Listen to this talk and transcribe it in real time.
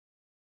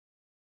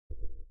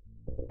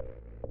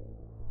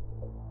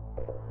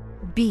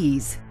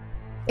Bees,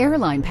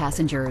 airline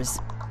passengers,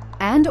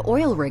 and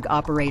oil rig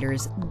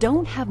operators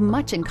don't have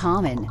much in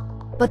common,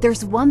 but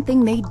there's one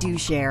thing they do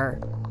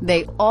share.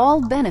 They all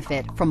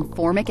benefit from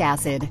formic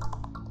acid.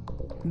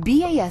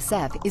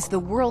 BASF is the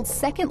world's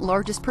second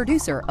largest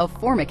producer of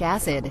formic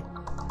acid.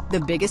 The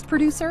biggest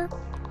producer?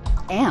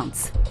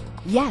 Ants.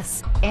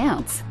 Yes,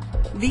 ants.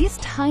 These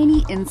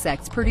tiny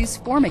insects produce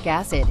formic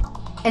acid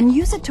and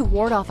use it to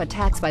ward off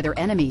attacks by their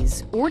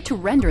enemies or to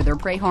render their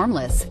prey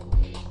harmless.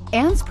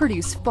 Ants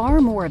produce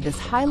far more of this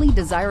highly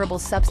desirable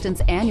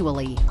substance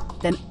annually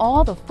than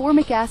all the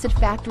formic acid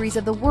factories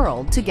of the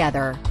world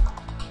together.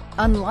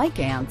 Unlike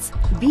ants,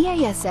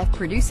 BASF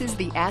produces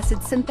the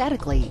acid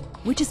synthetically,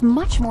 which is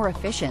much more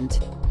efficient.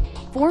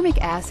 Formic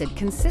acid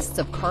consists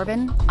of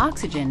carbon,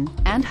 oxygen,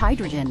 and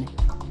hydrogen,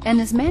 and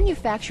is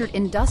manufactured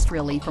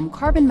industrially from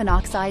carbon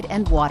monoxide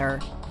and water.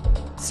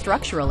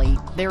 Structurally,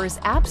 there is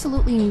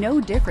absolutely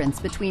no difference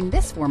between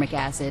this formic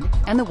acid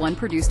and the one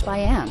produced by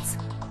ants.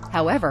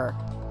 However,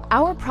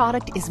 our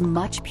product is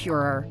much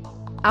purer.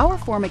 Our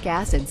formic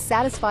acid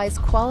satisfies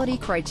quality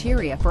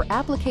criteria for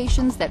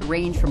applications that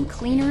range from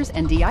cleaners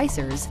and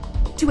de-icers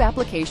to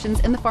applications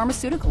in the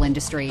pharmaceutical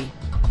industry.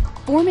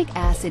 Formic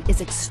acid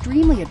is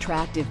extremely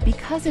attractive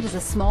because it is a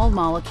small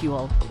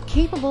molecule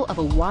capable of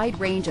a wide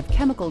range of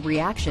chemical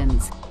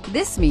reactions.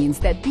 This means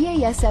that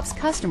BASF's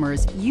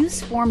customers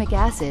use formic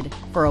acid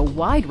for a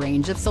wide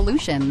range of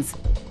solutions.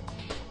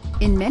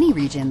 In many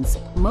regions,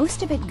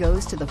 most of it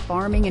goes to the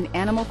farming and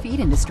animal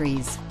feed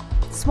industries.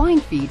 Swine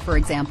feed, for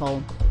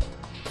example.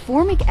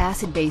 Formic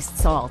acid-based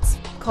salts,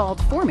 called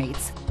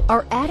formates,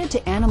 are added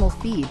to animal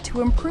feed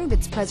to improve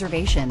its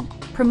preservation,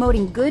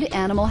 promoting good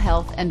animal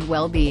health and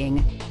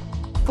well-being.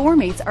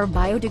 Formates are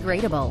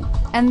biodegradable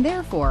and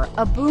therefore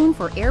a boon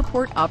for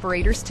airport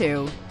operators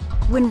too.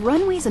 When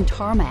runways and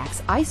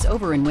tarmacs ice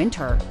over in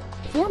winter,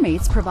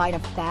 formates provide a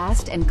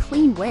fast and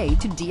clean way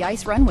to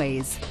de-ice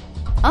runways.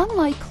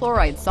 Unlike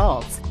chloride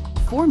salts,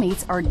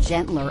 formates are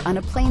gentler on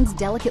a plane's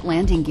delicate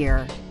landing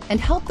gear and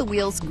help the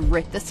wheels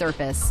grip the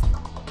surface.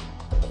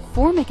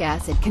 Formic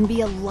acid can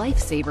be a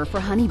lifesaver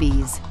for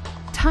honeybees.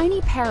 Tiny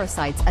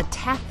parasites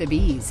attack the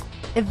bees,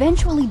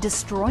 eventually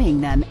destroying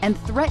them and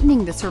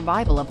threatening the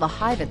survival of the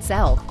hive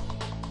itself.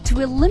 To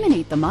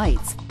eliminate the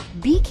mites,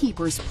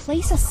 beekeepers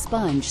place a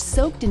sponge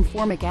soaked in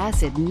formic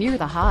acid near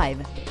the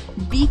hive.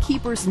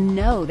 Beekeepers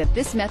know that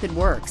this method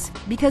works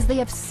because they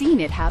have seen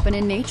it happen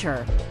in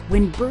nature,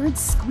 when birds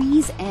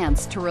squeeze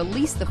ants to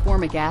release the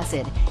formic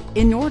acid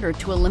in order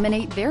to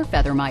eliminate their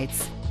feather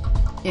mites.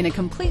 In a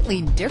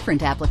completely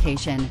different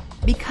application,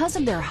 because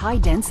of their high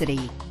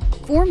density,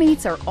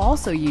 formates are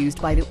also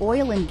used by the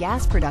oil and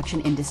gas production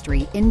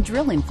industry in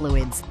drilling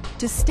fluids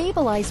to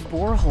stabilize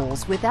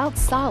boreholes without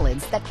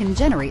solids that can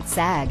generate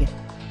sag.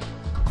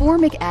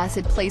 Formic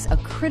acid plays a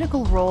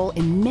critical role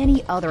in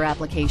many other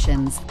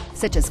applications,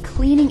 such as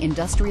cleaning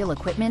industrial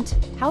equipment,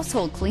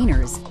 household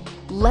cleaners,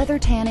 leather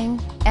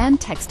tanning,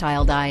 and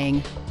textile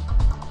dyeing.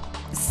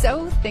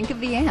 So think of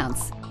the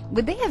ants.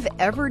 Would they have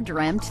ever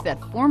dreamt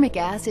that formic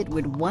acid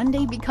would one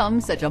day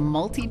become such a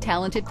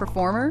multi-talented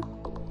performer?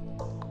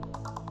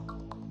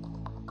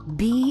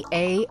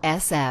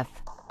 BASF,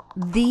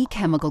 the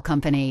chemical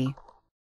company.